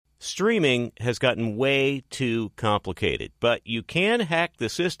Streaming has gotten way too complicated, but you can hack the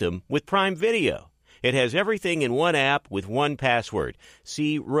system with Prime Video. It has everything in one app with one password.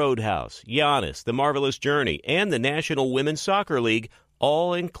 See Roadhouse, Giannis, The Marvelous Journey, and the National Women's Soccer League,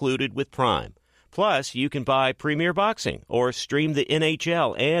 all included with Prime. Plus, you can buy Premier Boxing or stream the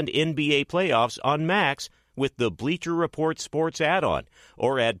NHL and NBA playoffs on Max with the Bleacher Report Sports add-on,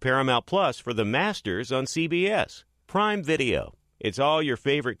 or add Paramount Plus for the Masters on CBS. Prime Video. It's all your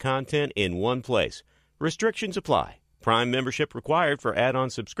favorite content in one place. Restrictions apply. Prime membership required for add-on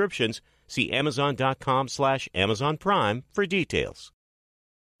subscriptions. See Amazon.com/Amazon Prime for details.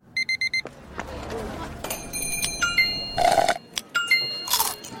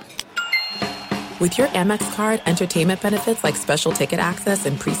 With your Amex card, entertainment benefits like special ticket access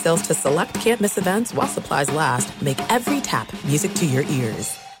and pre-sales to select can't-miss events while supplies last make every tap music to your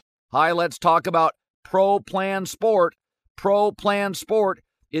ears. Hi, let's talk about Pro Plan Sport. Pro Plan Sport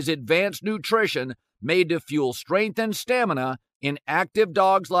is advanced nutrition made to fuel strength and stamina in active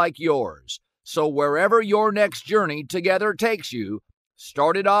dogs like yours. So wherever your next journey together takes you,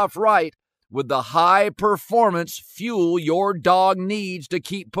 start it off right with the high-performance fuel your dog needs to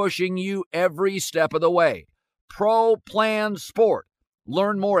keep pushing you every step of the way. Pro Plan Sport.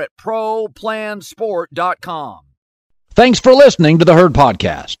 Learn more at ProPlansport.com. Thanks for listening to the Herd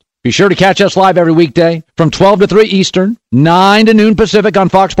Podcast. Be sure to catch us live every weekday from 12 to 3 Eastern, 9 to noon Pacific on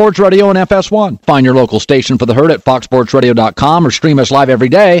Fox Sports Radio and FS1. Find your local station for the Herd at foxsportsradio.com or stream us live every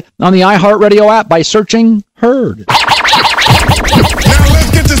day on the iHeartRadio app by searching Herd. Now let's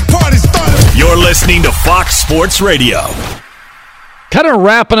get this party started. You're listening to Fox Sports Radio. Kind of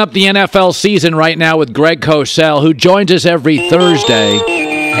wrapping up the NFL season right now with Greg Cosell, who joins us every Thursday.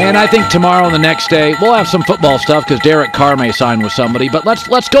 And I think tomorrow and the next day, we'll have some football stuff because Derek Carr may sign with somebody. But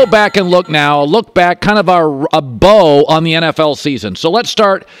let's go back and look now. Look back, kind of a bow on the NFL season. So let's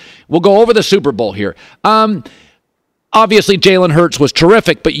start. We'll go over the Super Bowl here. Obviously, Jalen Hurts was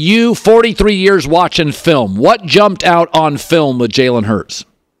terrific, but you, 43 years watching film, what jumped out on film with Jalen Hurts?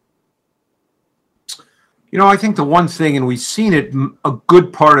 You know, I think the one thing, and we've seen it a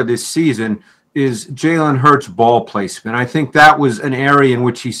good part of this season, is Jalen Hurts' ball placement. I think that was an area in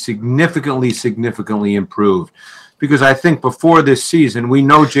which he significantly improved. Because I think before this season, we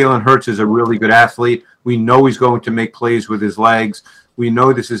know Jalen Hurts is a really good athlete. We know he's going to make plays with his legs. We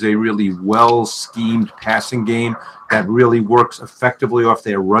know this is a really well-schemed passing game that really works effectively off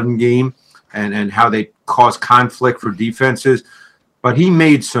their run game and how they cause conflict for defenses. But he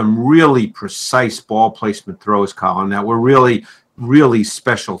made some really precise ball placement throws, Colin, that were really, really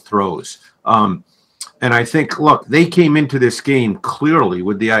special throws. And I think, look, they came into this game clearly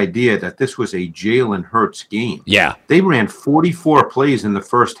with the idea that this was a Jalen Hurts game. Yeah. They ran 44 plays in the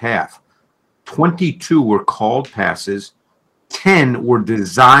first half. 22 were called passes. 10 were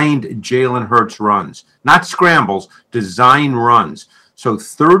designed Jalen Hurts runs. Not scrambles, design runs. So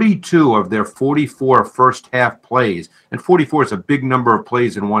 32 of their 44 first half plays, and 44 is a big number of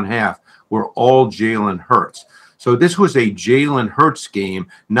plays in one half, were all Jalen Hurts. So this was a Jalen Hurts game,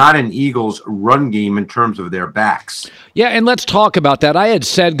 not an Eagles run game in terms of their backs. Yeah, and let's talk about that. I had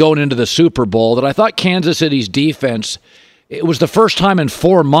said going into the Super Bowl that I thought Kansas City's defense, it was the first time in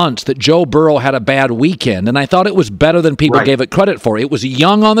 4 months that Joe Burrow had a bad weekend, and I thought it was better than people gave it credit for. It was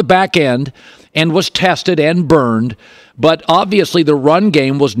young on the back end and was tested and burned, but obviously the run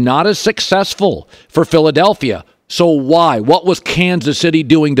game was not as successful for Philadelphia. So why? What was Kansas City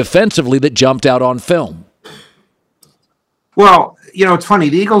doing defensively that jumped out on film? Well, you know, it's funny.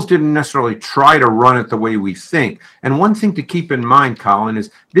 The Eagles didn't necessarily try to run it the way we think. And one thing to keep in mind, Colin, is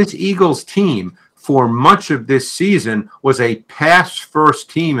this Eagles team for much of this season was a pass-first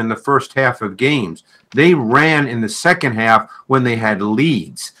team in the first half of games. They ran in the second half when they had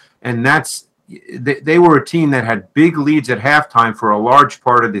leads. And they were a team that had big leads at halftime for a large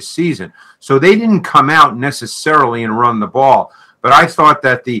part of this season. So they didn't come out necessarily and run the ball. But I thought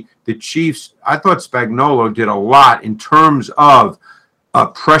that the Chiefs, I thought Spagnuolo did a lot in terms of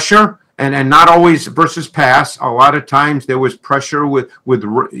pressure and not always versus pass. A lot of times there was pressure with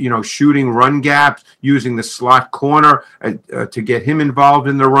shooting run gaps, using the slot corner to get him involved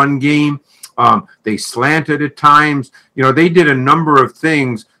in the run game. They slanted at times. You know, they did a number of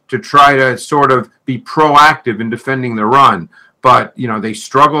things to try to sort of be proactive in defending the run. But, you know, they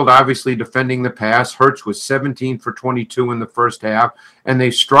struggled, obviously, defending the pass. Hurts was 17 for 22 in the first half. And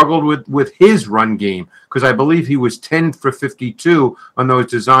they struggled with his run game because I believe he was 10 for 52 on those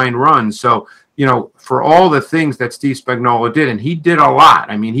design runs. So, you know, for all the things that Steve Spagnuolo did, and he did a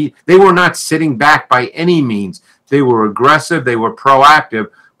lot. I mean, they were not sitting back by any means. They were aggressive. They were proactive.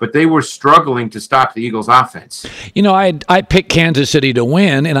 but they were struggling to stop the Eagles' offense. You know, I picked Kansas City to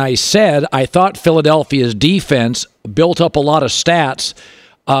win, and I said I thought Philadelphia's defense built up a lot of stats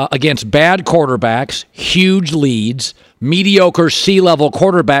against bad quarterbacks, huge leads, mediocre C-level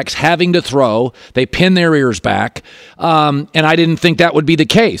quarterbacks having to throw. They pin their ears back, and I didn't think that would be the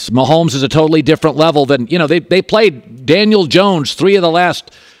case. Mahomes is a totally different level than, they played Daniel Jones 3 of the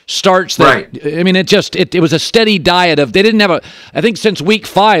last starts. That, right. I mean, it was a steady diet of, they didn't have I think since week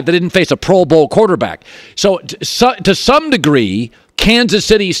 5, they didn't face a Pro Bowl quarterback. So to some degree, Kansas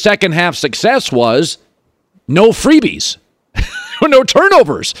City's second half success was no freebies. No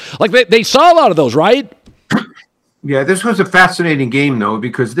turnovers. Like they saw a lot of those, right? Yeah, this was a fascinating game, though,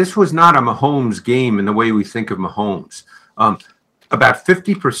 because this was not a Mahomes game in the way we think of Mahomes. About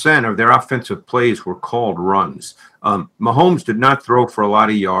 50% of their offensive plays were called runs. Mahomes did not throw for a lot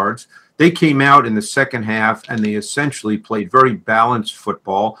of yards. They came out in the second half, and they essentially played very balanced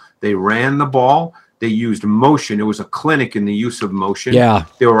football. They ran the ball. They used motion. It was a clinic in the use of motion. Yeah.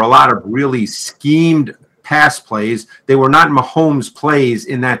 There were a lot of really schemed pass plays. They were not Mahomes plays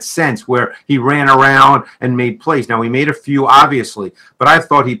in that sense where he ran around and made plays. Now, he made a few, obviously, but I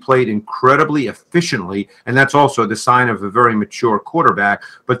thought he played incredibly efficiently, and that's also the sign of a very mature quarterback.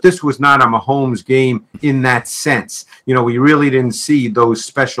 But this was not a Mahomes game in that sense. We really didn't see those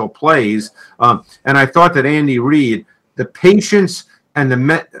special plays. And I thought that Andy Reid, the patience and the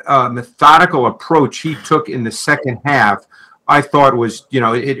methodical approach he took in the second half, I thought was,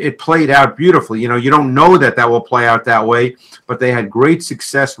 it played out beautifully. You don't know that will play out that way, but they had great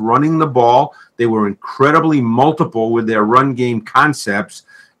success running the ball. They were incredibly multiple with their run game concepts.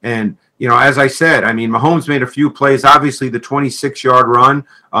 And, as I said, Mahomes made a few plays, obviously the 26-yard run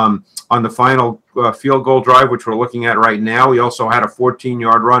on the final field goal drive, which we're looking at right now. He also had a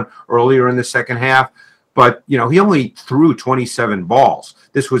 14-yard run earlier in the second half. But, he only threw 27 balls.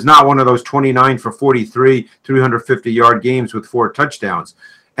 This was not one of those 29 for 43, 350-yard games with 4 touchdowns.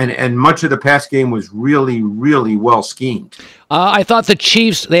 And much of the pass game was really, really well schemed. I thought the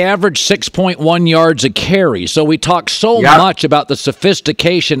Chiefs, they averaged 6.1 yards a carry. So we talk so much about the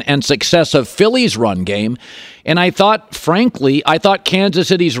sophistication and success of Philly's run game. And I thought, frankly, Kansas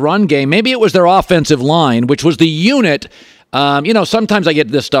City's run game, maybe it was their offensive line, which was the unit. Sometimes I get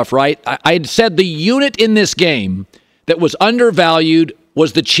this stuff right. I had said the unit in this game that was undervalued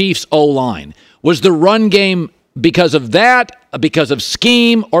was the Chiefs' O-line. Was the run game because of that, because of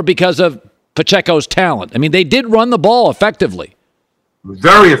scheme, or because of Pacheco's talent? They did run the ball effectively.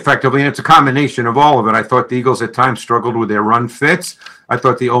 Very effectively, and it's a combination of all of it. I thought the Eagles at times struggled with their run fits. I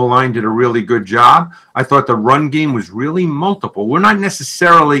thought the O-line did a really good job. I thought the run game was really multiple. We're not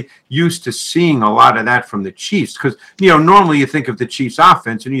necessarily used to seeing a lot of that from the Chiefs because, normally you think of the Chiefs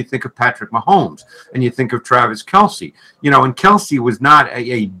offense and you think of Patrick Mahomes and you think of Travis Kelce. And Kelce was not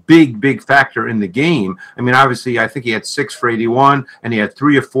a big factor in the game. Obviously, I think he had 6 for 81 and he had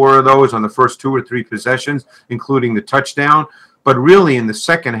 3 or 4 of those on the first 2 or 3 possessions, including the touchdown. But really, in the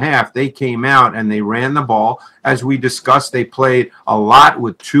second half, they came out and they ran the ball. As we discussed, they played a lot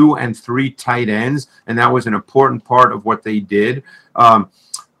with 2 and 3 tight ends, and that was an important part of what they did.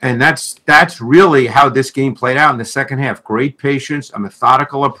 And that's really how this game played out in the second half. Great patience, a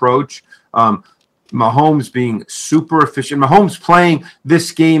methodical approach. Mahomes being super efficient. Mahomes playing this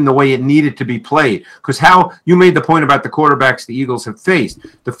game the way it needed to be played. Because how you made the point about the quarterbacks the Eagles have faced.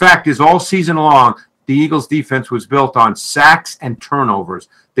 The fact is, all season long, the Eagles' defense was built on sacks and turnovers.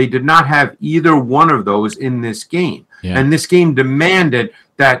 They did not have either one of those in this game. Yeah. And this game demanded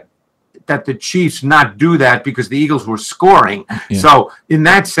that the Chiefs not do that because the Eagles were scoring. Yeah. So in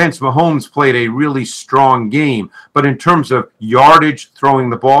that sense, Mahomes played a really strong game. But in terms of yardage, throwing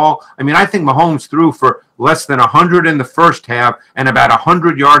the ball, I think Mahomes threw for less than 100 in the first half and about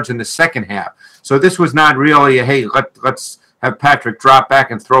 100 yards in the second half. So this was not really let's have Patrick drop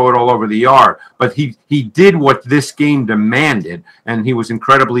back and throw it all over the yard. But he did what this game demanded, and he was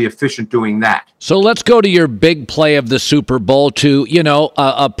incredibly efficient doing that. So let's go to your big play of the Super Bowl to,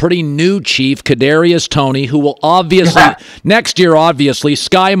 a pretty new chief, Kadarius Toney, who will obviously, next year,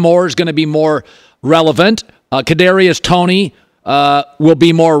 Sky Moore is going to be more relevant. Kadarius Toney will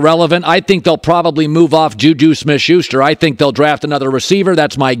be more relevant. I think they'll probably move off Juju Smith-Schuster. I think they'll draft another receiver.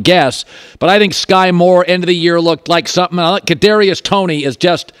 That's my guess. But I think Sky Moore, end of the year, looked like something. Kadarius Toney is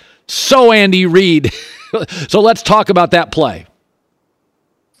just so Andy Reid. So let's talk about that play.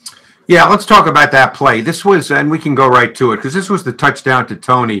 Yeah, let's talk about that play. This was, and we can go right to it, because this was the touchdown to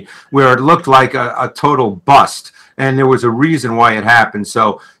Toney where it looked like a total bust. And there was a reason why it happened.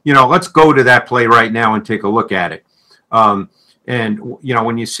 So, let's go to that play right now and take a look at it. And,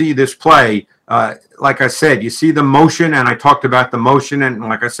 when you see this play, Like I said, you see the motion, and I talked about the motion, and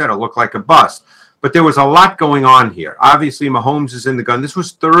like I said, it looked like a bust. But there was a lot going on here. Obviously, Mahomes is in the gun. This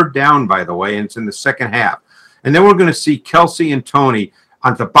was third down, by the way, and it's in the second half. And then we're going to see Kelce and Tony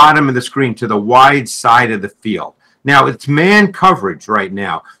on the bottom of the screen to the wide side of the field. Now, it's man coverage right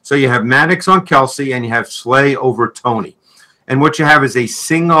now. So you have Maddox on Kelce, and you have Slay over Tony. And what you have is a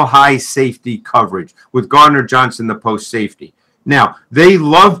single high safety coverage with Gardner Johnson, the post safety. Now, they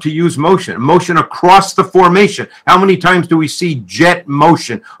love to use motion across the formation. How many times do we see jet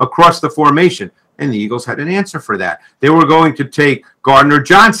motion across the formation? And the Eagles had an answer for that. They were going to take Gardner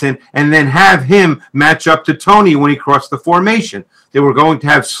Johnson and then have him match up to Tony when he crossed the formation. They were going to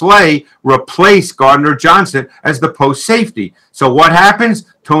have Slay replace Gardner Johnson as the post safety. So what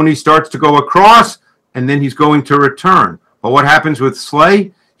happens? Tony starts to go across, and then he's going to return. But what happens with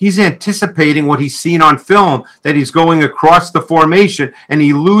Slay? He's anticipating what he's seen on film, that he's going across the formation, and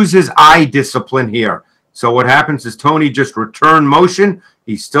he loses eye discipline here. So what happens is Tony just return motion.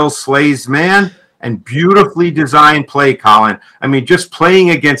 He still slays man, and beautifully designed play, Colin. I mean, just playing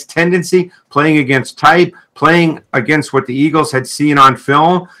against tendency, playing against type, playing against what the Eagles had seen on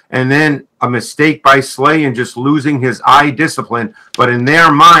film, and then a mistake by Slay and just losing his eye discipline. But in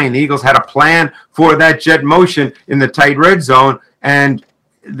their mind, the Eagles had a plan for that jet motion in the tight red zone, and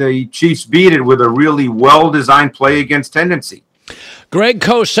the Chiefs beat it with a really well-designed play against tendency. Greg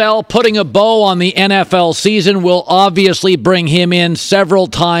Cosell putting a bow on the NFL season. Will obviously bring him in several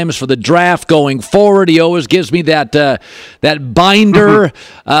times for the draft going forward. He always gives me that binder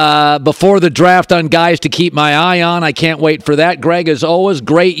before the draft on guys to keep my eye on. I can't wait for that. Greg, as always,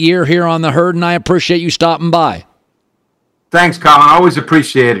 great year here on The Herd, and I appreciate you stopping by. Thanks, Colin. Always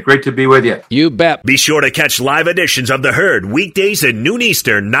appreciate it. Great to be with you. You bet. Be sure to catch live editions of The Herd weekdays at noon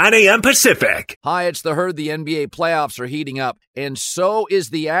Eastern, 9 a.m. Pacific. Hi, it's The Herd. The NBA playoffs are heating up, and so is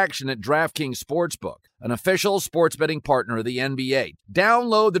the action at DraftKings Sportsbook, an official sports betting partner of the NBA.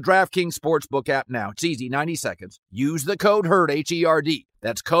 Download the DraftKings Sportsbook app now. It's easy, 90 seconds. Use the code HERD, H-E-R-D.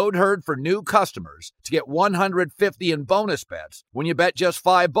 That's code HERD for new customers to get $150 in bonus bets when you bet just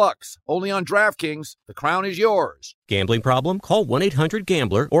 $5. Only on DraftKings. The crown is yours. Gambling problem? Call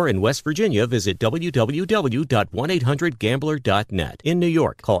 1-800-GAMBLER, or in West Virginia, visit www.1800gambler.net. In New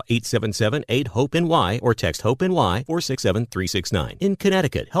York, call 877-8-HOPE-NY or text HOPE-NY 467-369. In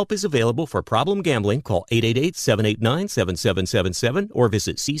Connecticut, help is available for problem gambling. Call 888-789-7777 or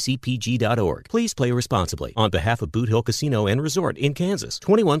visit ccpg.org. Please play responsibly. On behalf of Boot Hill Casino and Resort in Kansas,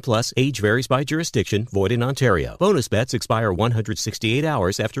 21 plus, age varies by jurisdiction, void in Ontario. Bonus bets expire 168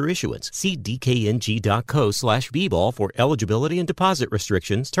 hours after issuance. See dkng.co/bball for eligibility and deposit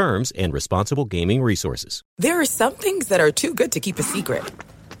restrictions, terms, and responsible gaming resources. There are some things that are too good to keep a secret.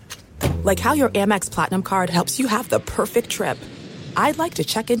 Like how your Amex Platinum card helps you have the perfect trip. I'd like to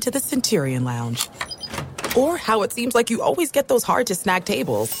check into the Centurion Lounge. Or how it seems like you always get those hard-to-snag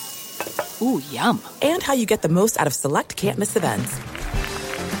tables. Ooh, yum. And how you get the most out of select can't-miss events.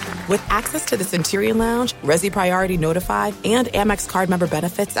 With access to the Centurion Lounge, Resi Priority Notified, and Amex card member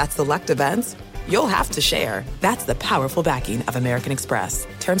benefits at select events, you'll have to share. That's the powerful backing of American Express.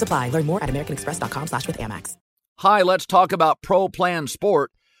 Terms apply. Learn more at americanexpress.com/withAmex. Hi, let's talk about Pro Plan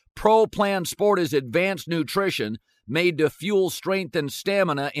Sport. Pro Plan Sport is advanced nutrition made to fuel strength and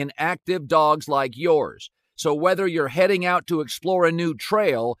stamina in active dogs like yours. So whether you're heading out to explore a new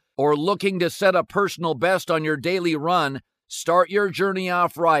trail or looking to set a personal best on your daily run, start your journey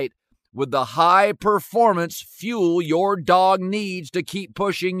off right with the high-performance fuel your dog needs to keep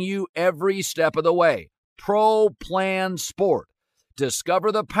pushing you every step of the way. Pro Plan Sport.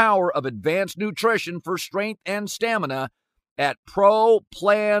 Discover the power of advanced nutrition for strength and stamina at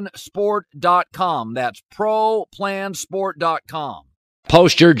ProPlansport.com. That's ProPlansport.com.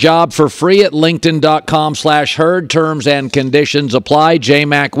 Post your job for free at LinkedIn.com/herd. Terms and conditions apply.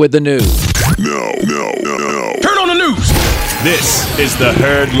 J-Mac with the news. No. Turn on the news. This is the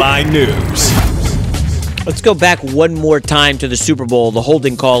Herd Line News. Let's go back one more time to the Super Bowl, the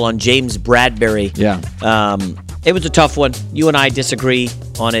holding call on James Bradberry. Yeah. It was a tough one. You and I disagree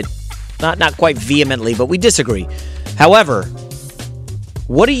on it. Not quite vehemently, but we disagree. However,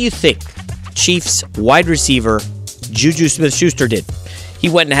 what do you think Chiefs wide receiver Juju Smith-Schuster did? He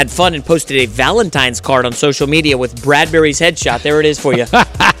went and had fun and posted a Valentine's card on social media with Bradberry's headshot. There it is for you.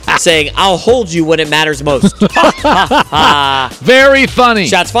 Saying, "I'll hold you when it matters most." Very funny.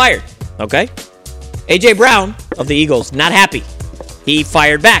 Shots fired. Okay. A.J. Brown of the Eagles, not happy. He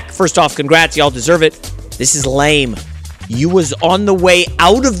fired back. First off, congrats. Y'all deserve it. This is lame. You was on the way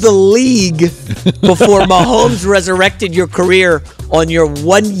out of the league before Mahomes resurrected your career on your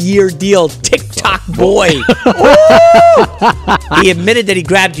one-year deal. TikTok boy. He admitted that he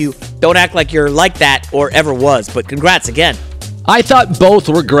grabbed you Don't act like you're like that or ever was, but congrats again. I thought both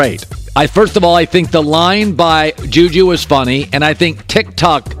were great. First of all, I think the line by Juju was funny, and I think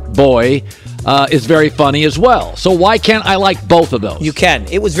TikTok boy is very funny as well. So why can't I like both of those? You can.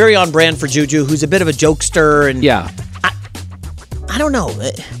 It was very on brand for Juju, who's a bit of a jokester. And yeah. I don't know.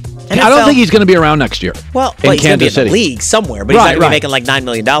 NFL, I don't think he's going to be around next year. Well, in he's going to be in the league somewhere, but he's not going to be making like $9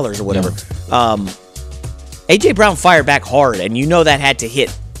 million or whatever. Yeah. A.J. Brown fired back hard, and you know that had to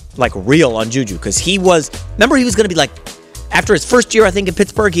hit like real on Juju because he was going to be like, after his first year, I think, in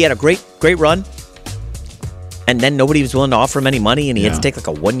Pittsburgh, he had a great run. And then nobody was willing to offer him any money, and he had to take like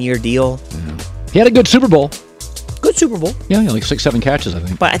a 1-year deal. Yeah. He had a good Super Bowl. Good Super Bowl. Yeah, like 6-7 catches, I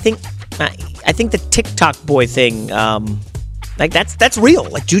think. But I think the TikTok boy thing, like that's real.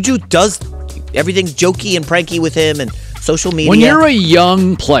 Like Juju does, everything's jokey and pranky with him and social media. When you're a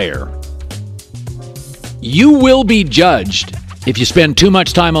young player, you will be judged if you spend too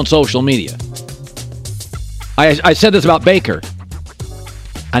much time on social media. I said this about Baker.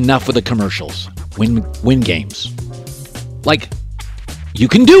 Enough with the commercials. Win games. Like, you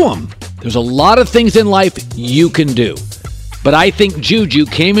can do them. There's a lot of things in life you can do. But I think Juju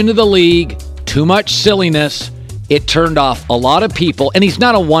came into the league, too much silliness. It turned off a lot of people. And he's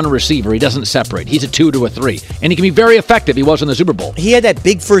not a one receiver. He doesn't separate. He's a 2 to a 3. And he can be very effective. He was in the Super Bowl. He had that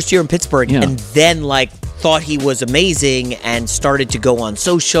big first year in Pittsburgh and then, like, thought he was amazing and started to go on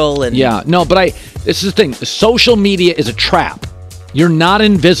social. And but this is the thing. Social media is a trap. You're not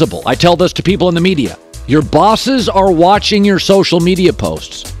invisible. I tell this to people in the media. Your bosses are watching your social media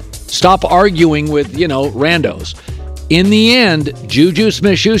posts. Stop arguing with, randos. In the end, Juju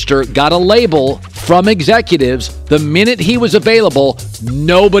Smith-Schuster got a label from executives. The minute he was available,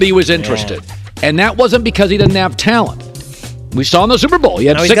 nobody was interested. Yeah. And that wasn't because he didn't have talent. We saw in the Super Bowl.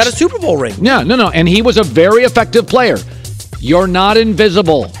 He's got a Super Bowl ring. Yeah, no. And he was a very effective player. You're not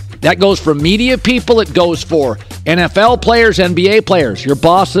invisible. That goes for media people. It goes for NFL players, NBA players. Your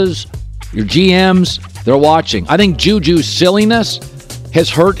bosses, your GMs, they're watching. I think Juju's silliness has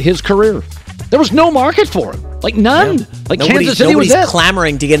hurt his career. There was no market for him. Like none. Yeah. Like Kansas City was it. Nobody's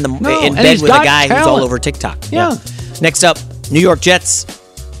clamoring to get in bed with a guy who's all over TikTok. Yeah. Next up, New York Jets.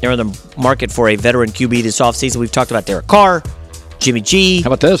 They're in the market for a veteran QB this offseason. We've talked about Derek Carr, Jimmy G. How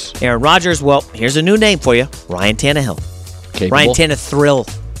about this? Aaron Rodgers. Well, here's a new name for you. Ryan Tannehill. Capable. Ryan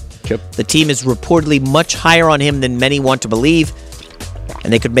Tannehill. The team is reportedly much higher on him than many want to believe,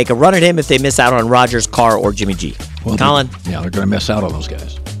 and they could make a run at him if they miss out on Rodgers, Carr, or Jimmy G. Well, Colin? They're going to miss out on those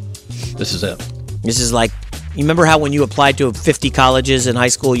guys. This is it. This is like, you remember how when you applied to 50 colleges in high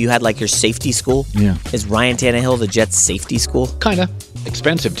school, you had like your safety school? Yeah. Is Ryan Tannehill the Jets' safety school? Kind of.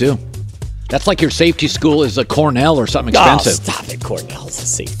 Expensive, too. That's like your safety school is a Cornell or something expensive. Oh, stop it. Cornell's a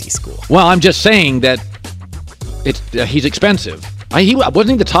safety school. Well, I'm just saying that he's expensive. Wasn't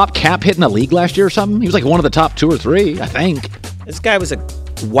he the top cap hit in the league last year or something? He was like one of the top 2 or 3, I think. This guy was a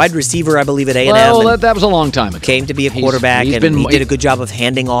wide receiver, I believe, at A&M. Well, that was a long time ago. Came to be a quarterback, he did a good job of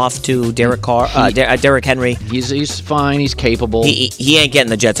handing off to Derek Henry. He's fine. He's capable. He ain't getting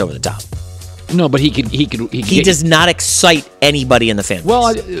the Jets over the top. No, but he could. He does not excite anybody in the fan base.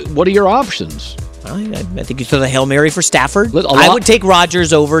 Well, what are your options? I think you throw the Hail Mary for Stafford. I would take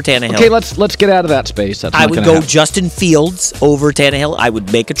Rodgers over Tannehill. Okay, let's get out of that space. I would go Justin Fields over Tannehill. I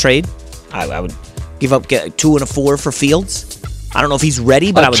would make a trade. I would give up 2 and a 4 for Fields. I don't know if he's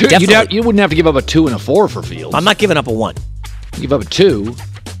ready, but I would definitely. You wouldn't have to give up a 2 and a 4 for Fields. I'm not giving up a 1. You give up a 2.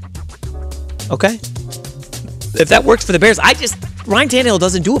 Okay. If that works for the Bears, Ryan Tannehill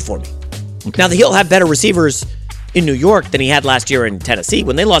doesn't do it for me. Okay. Now, he'll have better receivers in New York than he had last year in Tennessee.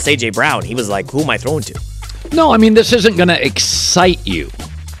 When they lost A.J. Brown, he was like, who am I throwing to? No, I mean, this isn't going to excite you.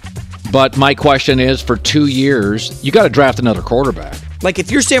 But my question is, for 2 years, you got to draft another quarterback. Like,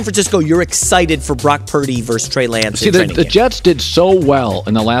 if you're San Francisco, you're excited for Brock Purdy versus Trey Lance. See, the Jets did so well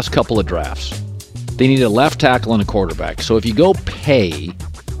in the last couple of drafts. They need a left tackle and a quarterback. So if you go pay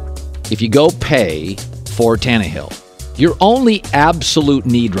for Tannehill, your only absolute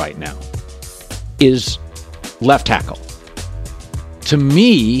need right now is left tackle. To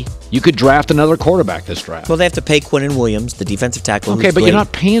me, you could draft another quarterback this draft. Well, they have to pay Quinnen Williams, the defensive tackle. Okay, but you're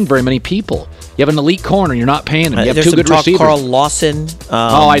not paying very many people. You have an elite corner. You're not paying them. You have 2 good receivers. Carl Lawson.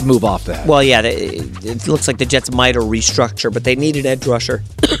 I'd move off that. Well, yeah, it looks like the Jets might restructure, but they need an edge rusher.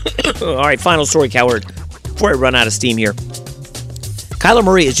 All right, final story, Coward, before I run out of steam here. Kyler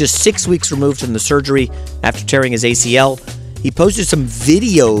Murray is just 6 weeks removed from the surgery after tearing his ACL. He posted some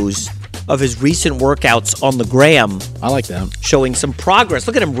videos of his recent workouts on the gram. I like that. Showing some progress.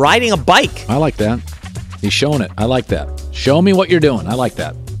 Look at him riding a bike. I like that. He's showing it. I like that. Show me what you're doing. I like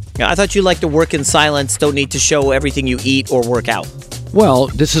that. Yeah, I thought you liked to work in silence, don't need to show everything you eat or work out. Well,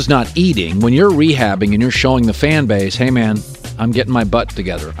 this is not eating. When you're rehabbing and you're showing the fan base, hey, man, I'm getting my butt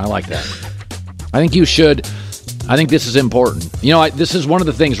together. I like that. I think you should. I think this is important. This is one of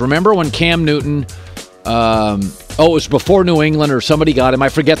the things. Remember when Cam Newton, it was before New England or somebody got him. I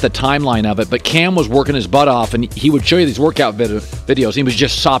forget the timeline of it, but Cam was working his butt off, and he would show you these workout videos. He was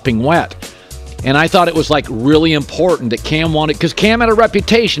just sopping wet. And I thought it was really important that Cam wanted, because Cam had a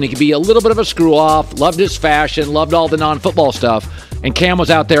reputation. He could be a little bit of a screw-off, loved his fashion, loved all the non-football stuff. And Cam was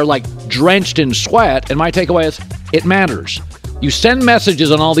out there drenched in sweat. And my takeaway is, it matters. You send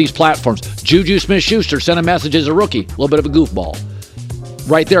messages on all these platforms. Juju Smith-Schuster sent a message as a rookie, a little bit of a goofball.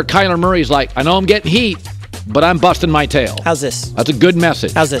 Right there, Kyler Murray's like, I know I'm getting heat, but I'm busting my tail. How's this? That's a good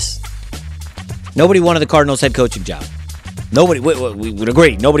message. How's this? Nobody wanted the Cardinals head coaching job. Nobody, we would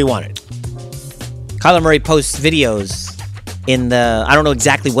agree, nobody wanted it. Kyler Murray posts videos I don't know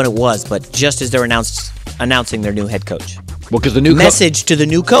exactly when it was, but just as they're announcing their new head coach. Well, because the new message to the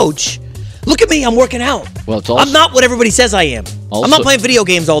new coach, look at me, I'm working out. Well, it's also, I'm not what everybody says I am. I'm not playing video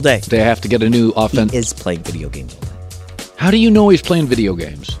games all day. They have to get a new offense. He is playing video games all day. How do you know he's playing video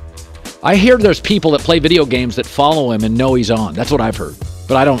games? I hear there's people that play video games that follow him and know he's on. That's what I've heard.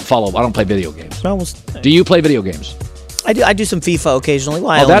 But I don't play video games. Do you play video games? I do some FIFA occasionally.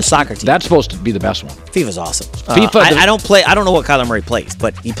 Well, I own a soccer team. That's supposed to be the best one. FIFA's awesome. FIFA. I don't know what Kyler Murray plays,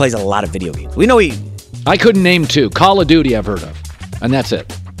 but he plays a lot of video games. We know I couldn't name two. Call of Duty I've heard of, and that's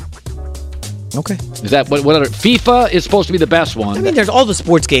it. Okay. Is that what other? FIFA is supposed to be the best one. I mean, there's all the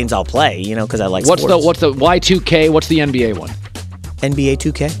sports games I'll play, because I like sports. What's the Y2K? What's the NBA one? NBA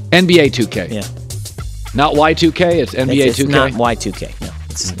 2K? NBA 2K. Yeah. Not Y2K, it's NBA 2K? It's not Y2K.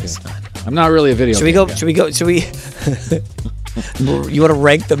 No, it's not. I'm not really a video Should we go? Should we you want to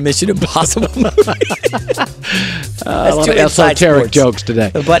rank the Mission Impossible movies? A lot of esoteric jokes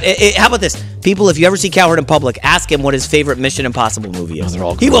today. But how about this? People, if you ever see Cowherd in public, ask him what his favorite Mission Impossible movie is. They're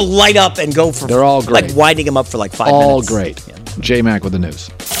all great. He will light up and go for... They're all great. Winding him up for 5 minutes. All great. Yeah. J-Mac with the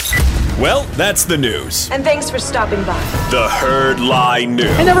news. Well, that's the news. And thanks for stopping by. The Herd Lie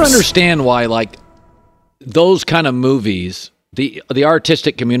News. I never understand why, those kind of movies, the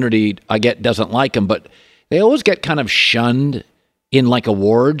artistic community, I get, doesn't like them, but they always get kind of shunned in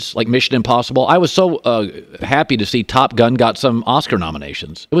awards, like Mission Impossible. I was so happy to see Top Gun got some Oscar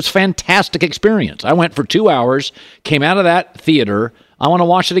nominations. It was a fantastic experience. I went for 2 hours, came out of that theater. I want to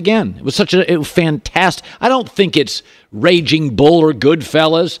watch it again. It was fantastic. I don't think it's Raging Bull or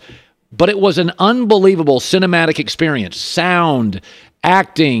Goodfellas, but it was an unbelievable cinematic experience. Sound,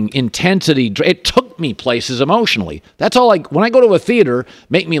 acting, intensity. It took me places emotionally. That's all. When I go to a theater,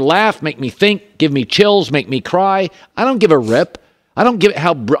 make me laugh, make me think, give me chills, make me cry. I don't give a rip. I don't give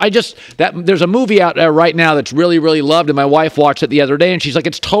it there's a movie out there right now that's really, really loved, and my wife watched it the other day, and she's like,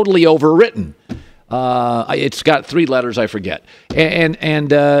 it's totally overwritten. It's got 3 letters, I forget.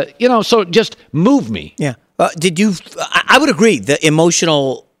 So just move me. Yeah. I would agree, the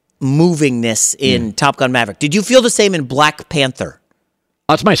emotional movingness in Top Gun Maverick. Did you feel the same in Black Panther?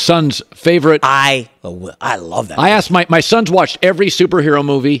 That's my son's favorite. I love that. I asked my son's watched every superhero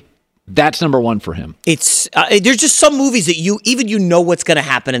movie. That's number 1 for him. It's there's just some movies that you know what's going to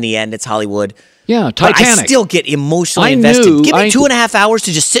happen in the end. It's Hollywood. Yeah, Titanic. But I still get emotionally invested. Give me 2.5 hours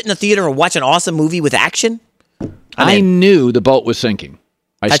to just sit in the theater and watch an awesome movie with action. I knew the boat was sinking.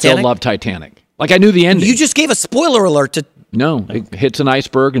 Still love Titanic. I knew the ending. You just gave a spoiler alert to... No, it hits an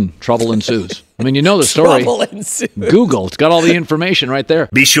iceberg and trouble ensues. I mean, you know the story. Trouble ensues. Google. It's got all the information right there.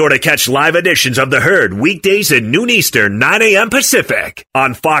 Be sure to catch live editions of The Herd weekdays at noon Eastern, 9 a.m. Pacific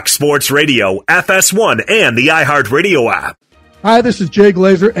on Fox Sports Radio, FS1, and the iHeartRadio app. Hi, this is Jay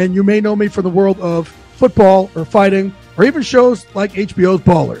Glazer, and you may know me from the world of football or fighting or even shows like HBO's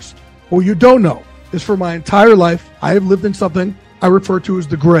Ballers. What you don't know is for my entire life, I have lived in something I refer to as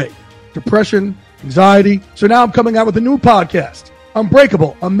the gray. Depression, anxiety. So now I'm coming out with a new podcast,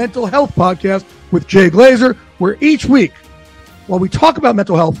 Unbreakable, a mental health podcast with Jay Glazer, where each week, while we talk about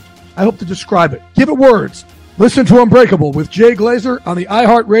mental health, I hope to describe it, give it words. Listen to Unbreakable with Jay Glazer on the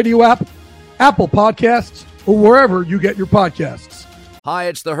iHeartRadio app, Apple Podcasts, or wherever you get your podcasts. Hi,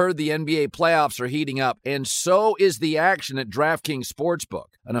 it's The Herd. The NBA playoffs are heating up, and so is the action at DraftKings Sportsbook,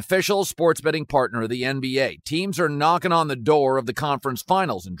 an official sports betting partner of the NBA. Teams are knocking on the door of the conference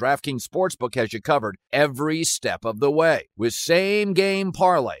finals, and DraftKings Sportsbook has you covered every step of the way with same-game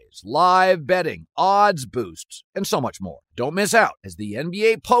parlays, live betting, odds boosts, and so much more. Don't miss out as the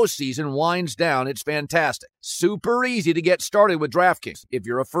NBA postseason winds down. It's fantastic. Super easy to get started with DraftKings. If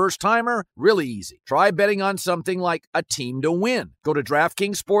you're a first-timer, really easy. Try betting on something like a team to win. Go to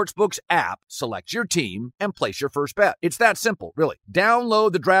DraftKings Sportsbook's app, select your team, and place your first bet. It's that simple, really.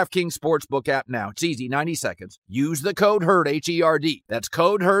 Download the DraftKings Sportsbook app now. It's easy, 90 seconds. Use the code HERD, H-E-R-D. That's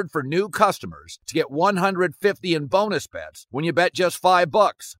code HERD for new customers to get $150 in bonus bets when you bet just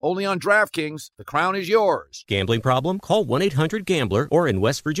 $5. Only on DraftKings. The crown is yours. Gambling problem? Call 1-800-GAMBLER or in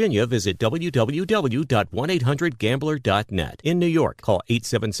West Virginia, visit www.1800gambler.net. In New York, call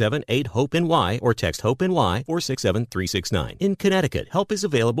 877-8-HOPE-NY or text HOPE-NY 467-369. In Connecticut, help is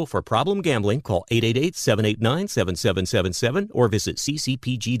available for problem gambling. Call 888-789-7777 or visit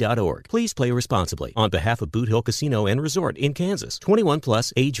ccpg.org. Please play responsibly. On behalf of Boot Hill Casino and Resort in Kansas. 21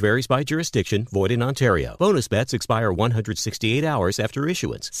 plus, age varies by jurisdiction, void in Ontario. Bonus bets expire 168 hours after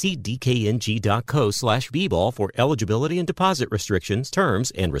issuance. See dkng.co/bball for eligibility and deposit restrictions,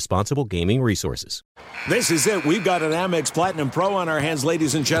 terms, and responsible gaming resources. This is it. We've got an Amex Platinum Pro on our hands,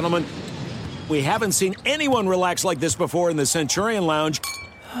 ladies and gentlemen. We haven't seen anyone relax like this before in the Centurion Lounge.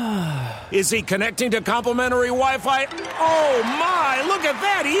 Is he connecting to complimentary Wi-Fi? Oh, my. Look at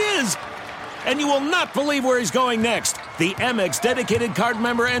that. He is. And you will not believe where he's going next. The Amex dedicated card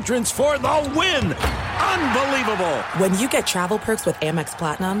member entrance for the win. Unbelievable. When you get travel perks with Amex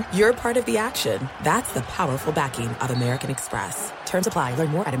Platinum, you're part of the action. That's the powerful backing of American Express. Terms apply. Learn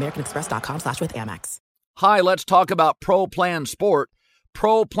more at americanexpress.com/withAmex. Hi, let's talk about Pro Plan Sport.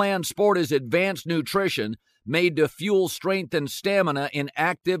 Pro Plan Sport is advanced nutrition made to fuel strength and stamina in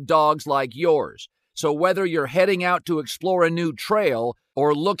active dogs like yours. So whether you're heading out to explore a new trail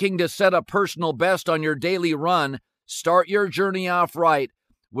or looking to set a personal best on your daily run, start your journey off right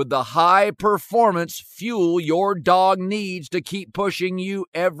with the high-performance fuel your dog needs to keep pushing you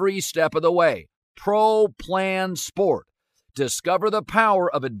every step of the way. Pro Plan Sport. Discover the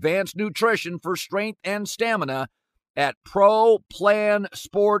power of advanced nutrition for strength and stamina at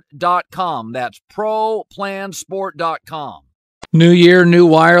ProPlansport.com. That's ProPlansport.com. New year, new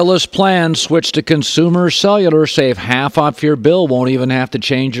wireless plan. Switch to Consumer Cellular. Save half off your bill. Won't even have to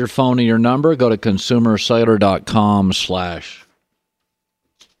change your phone or your number. Go to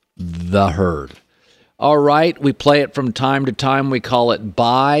ConsumerCellular.com/theherd. All right, we play it from time to time. We call it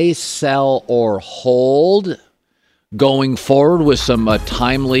buy, sell, or hold. Going forward with some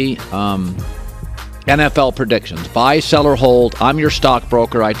timely NFL predictions. Buy, sell, or hold. I'm your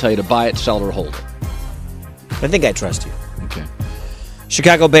stockbroker. I tell you to buy it, sell, or hold it. I think I trust you. Okay.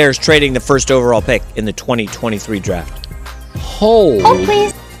 Chicago Bears trading the first overall pick in the 2023 draft. Hold. Oh,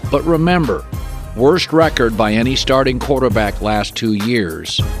 please. But remember, worst record by any starting quarterback last 2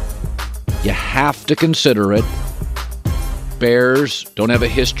 years. You have to consider it. Bears don't have a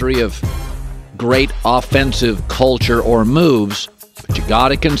history of great offensive culture or moves, but you got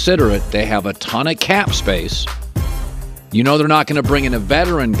to consider it. They have a ton of cap space. You know they're not going to bring in a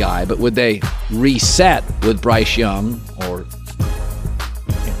veteran guy, but would they reset with Bryce Young or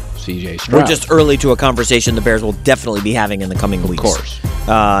C.J. Stroud? We're just early to a conversation the Bears will definitely be having in the coming weeks. Of course.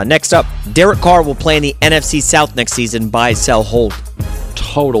 Next up, Derek Carr will play in the NFC South next season. Buy, sell, hold.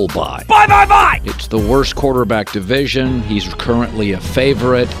 Total buy. Buy! It's the worst quarterback division. He's currently a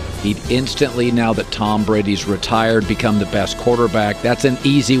favorite. He'd instantly, now that Tom Brady's retired, become the best quarterback. That's an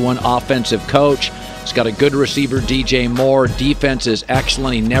easy one. Offensive coach. He's got a good receiver, DJ Moore. Defense is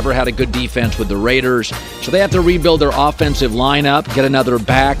excellent. He never had a good defense with the Raiders. So they have to rebuild their offensive lineup, get another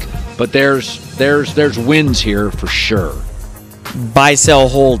back. But there's wins here for sure. Buy, sell,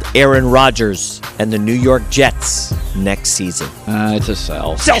 hold Aaron Rodgers and the New York Jets next season. It's a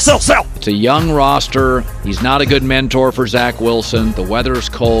sell. Sell! It's a young roster. He's not a good mentor for Zach Wilson. The weather's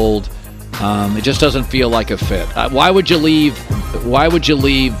cold. It just doesn't feel like a fit. Why would you leave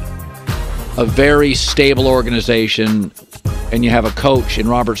a very stable organization and you have a coach in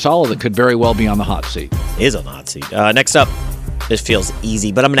Robert Saleh that could very well be on the hot seat? Is on the hot seat. Next up, this feels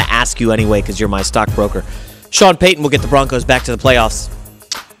easy, but I'm going to ask you anyway because you're my stockbroker. Sean Payton will get the Broncos back to the playoffs.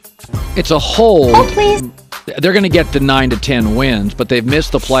 It's a hold. Oh, please. They're going to get to 9 to 10 wins, but they've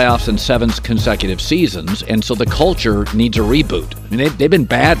missed the playoffs in 7 consecutive seasons, and so the culture needs a reboot. I mean, they've been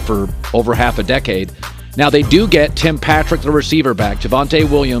bad for over half a decade. Now, they do get Tim Patrick, the receiver, back, Javonte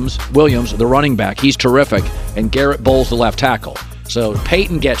Williams, the running back. He's terrific, and Garrett Bowles, the left tackle. So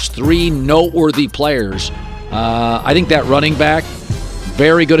Payton gets 3 noteworthy players. I think that running back,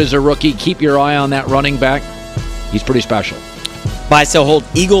 very good as a rookie. Keep your eye on that running back. He's pretty special. Buy, sell, hold.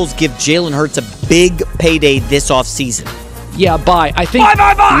 Eagles give Jalen Hurts a big payday this offseason. Yeah, buy. I think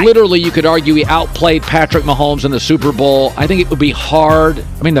literally you could argue he outplayed Patrick Mahomes in the Super Bowl. I think it would be hard.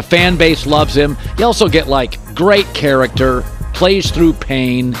 I mean, the fan base loves him. You also get like great character, plays through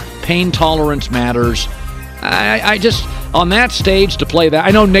pain. Pain tolerance matters. I just, on that stage to play that, I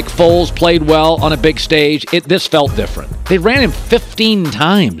know Nick Foles played well on a big stage. This felt different. They ran him 15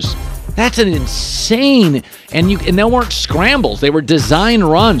 times. That's an insane, and they weren't scrambles. They were design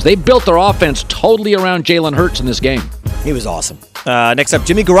runs. They built their offense totally around Jalen Hurts in this game. He was awesome. Next up,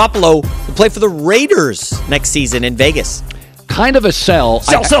 Jimmy Garoppolo will play for the Raiders next season in Vegas. Kind of a sell.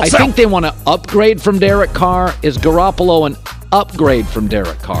 I think they want to upgrade from Derek Carr. Is Garoppolo an upgrade from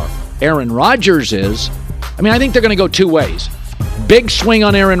Derek Carr? Aaron Rodgers is. I think they're going to go two ways. Big swing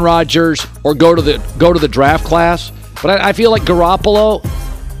on Aaron Rodgers or go to the draft class. But I feel like Garoppolo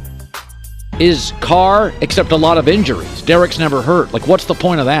is Carr, except a lot of injuries. Derek's never hurt. Like, what's the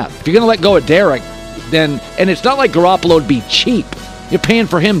point of that? If you're going to let go of Derek, then, and it's not like Garoppolo would be cheap. You're paying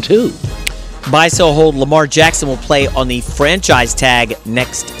for him too. Buy, sell, hold. Lamar Jackson will play on the franchise tag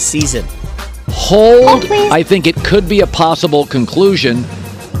next season. Hold. I think it could be a possible conclusion.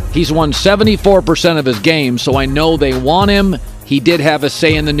 He's won 74% of his games, so I know they want him. He did have a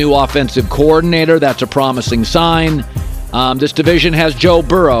say in the new offensive coordinator. That's a promising sign. This division has Joe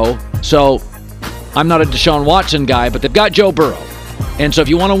Burrow, so I'm not a Deshaun Watson guy, but they've got Joe Burrow. And so if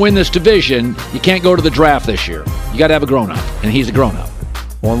you want to win this division, you can't go to the draft this year. You got to have a grown-up, and he's a grown-up.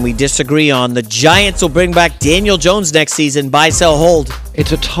 One we disagree on. The Giants will bring back Daniel Jones next season. Buy, sell, hold.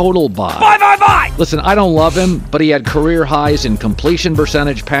 It's a total buy. Buy! Listen, I don't love him, but he had career highs in completion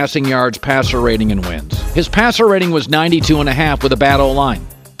percentage, passing yards, passer rating, and wins. His passer rating was 92.5 with a bad O-line.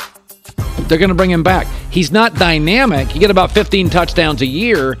 They're going to bring him back. He's not dynamic. You get about 15 touchdowns a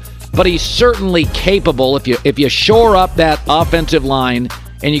year, but he's certainly capable. If you shore up that offensive line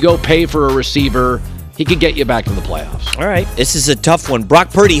and you go pay for a receiver, he could get you back to the playoffs. All right. This is a tough one.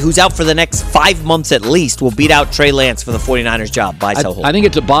 Brock Purdy, who's out for the next 5 months at least, will beat out Trey Lance for the 49ers job. Buy, sell, hold. I think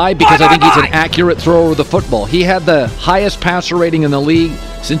it's a buy because I think he's an accurate thrower of the football. He had the highest passer rating in the league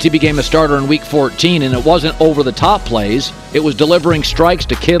since he became a starter in Week 14, and it wasn't over-the-top plays. It was delivering strikes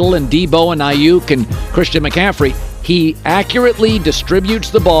to Kittle and Debo and Ayuk and Christian McCaffrey. He accurately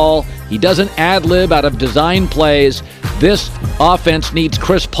distributes the ball. He doesn't ad-lib out of design plays. This offense needs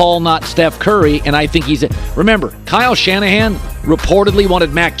Chris Paul, not Steph Curry, and I think remember, Kyle Shanahan reportedly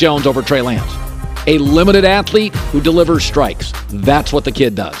wanted Mac Jones over Trey Lance. A limited athlete who delivers strikes. That's what the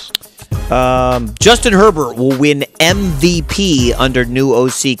kid does. Justin Herbert will win MVP under new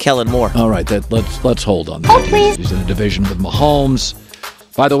OC Kellen Moore. All right, let's hold on that. He's in a division with Mahomes.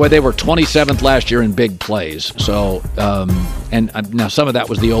 By the way, they were 27th last year in big plays. So, and now some of that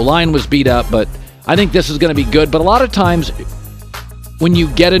was the O-line was beat up, but I think this is going to be good. But a lot of times when you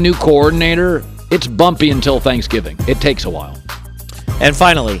get a new coordinator, it's bumpy until Thanksgiving. It takes a while. And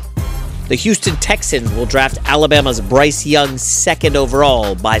finally, the Houston Texans will draft Alabama's Bryce Young second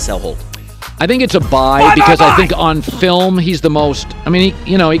overall. Buy, sell, hold. I think it's a buy because I think on film he's the most. I mean,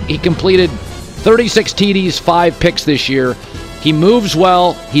 he completed 36 TDs, 5 picks this year. He moves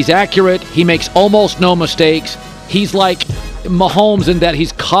well. He's accurate. He makes almost no mistakes. He's like Mahomes in that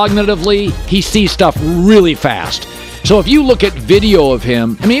he's cognitively, he sees stuff really fast. So if you look at video of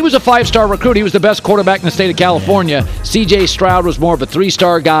him, he was a 5-star recruit. He was the best quarterback in the state of California. C.J. Stroud was more of a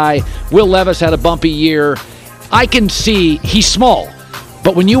 3-star guy. Will Levis had a bumpy year. I can see he's small.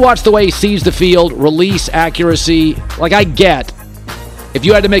 But when you watch the way he sees the field, release, accuracy, like I get, if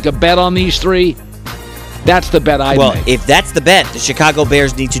you had to make a bet on these three, that's the bet I'd make. If that's the bet, the Chicago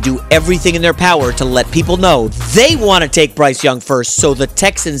Bears need to do everything in their power to let people know they want to take Bryce Young first, so the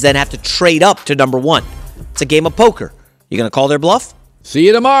Texans then have to trade up to number 1. It's a game of poker. You going to call their bluff? See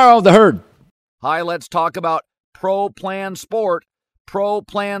you tomorrow, the Herd. Hi, let's talk about Pro Plan Sport. Pro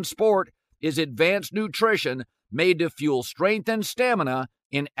Plan Sport is advanced nutrition made to fuel strength and stamina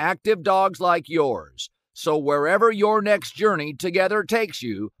in active dogs like yours. So wherever your next journey together takes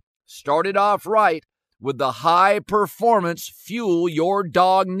you, start it off right with the high-performance fuel your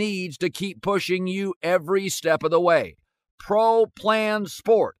dog needs to keep pushing you every step of the way. Pro Plan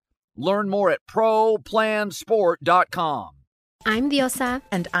Sport. Learn more at ProPlansport.com. I'm Diosa.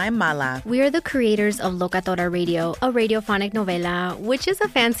 And I'm Mala. We are the creators of Locatora Radio, a radiophonic novela, which is a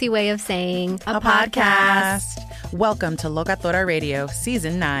fancy way of saying a podcast. Welcome to Locatora Radio,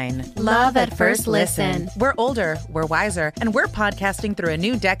 Season 9. Love at first listen. We're older, we're wiser, and we're podcasting through a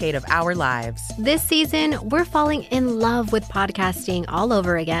new decade of our lives. This season, we're falling in love with podcasting all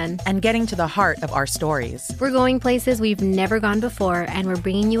over again. And getting to the heart of our stories. We're going places we've never gone before, and we're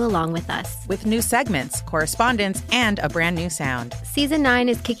bringing you along with us. With new segments, correspondence, and a brand new sound. Season 9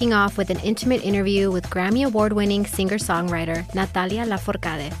 is kicking off with an intimate interview with Grammy Award-winning singer-songwriter Natalia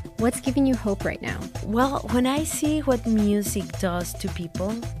Lafourcade. What's giving you hope right now? Well, when I see what music does to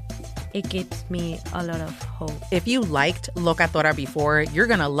people, it gives me a lot of hope. If you liked Locatora before, you're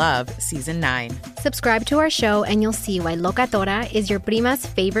going to love Season 9. Subscribe to our show and you'll see why Locatora is your prima's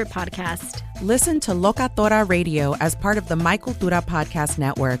favorite podcast. Listen to Locatora Radio as part of the My Cultura Podcast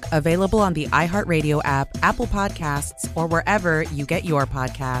Network, available on the iHeartRadio app, Apple Podcasts, or wherever you get your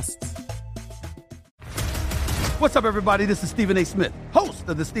podcasts. What's up, everybody? This is Stephen A. Smith, host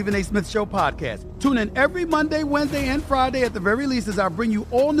of the Stephen A. Smith Show podcast. Tune in every Monday, Wednesday, and Friday at the very least as I bring you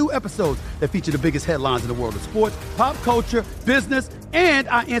all new episodes that feature the biggest headlines in the world of sports, pop culture, business, and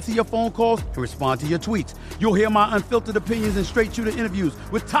I answer your phone calls and respond to your tweets. You'll hear my unfiltered opinions and straight-shooter interviews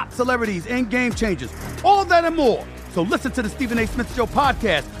with top celebrities and game changers. All of that and more. So listen to the Stephen A. Smith Show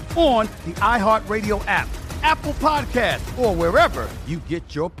podcast on the iHeartRadio app, Apple Podcasts, or wherever you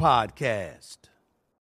get your podcasts.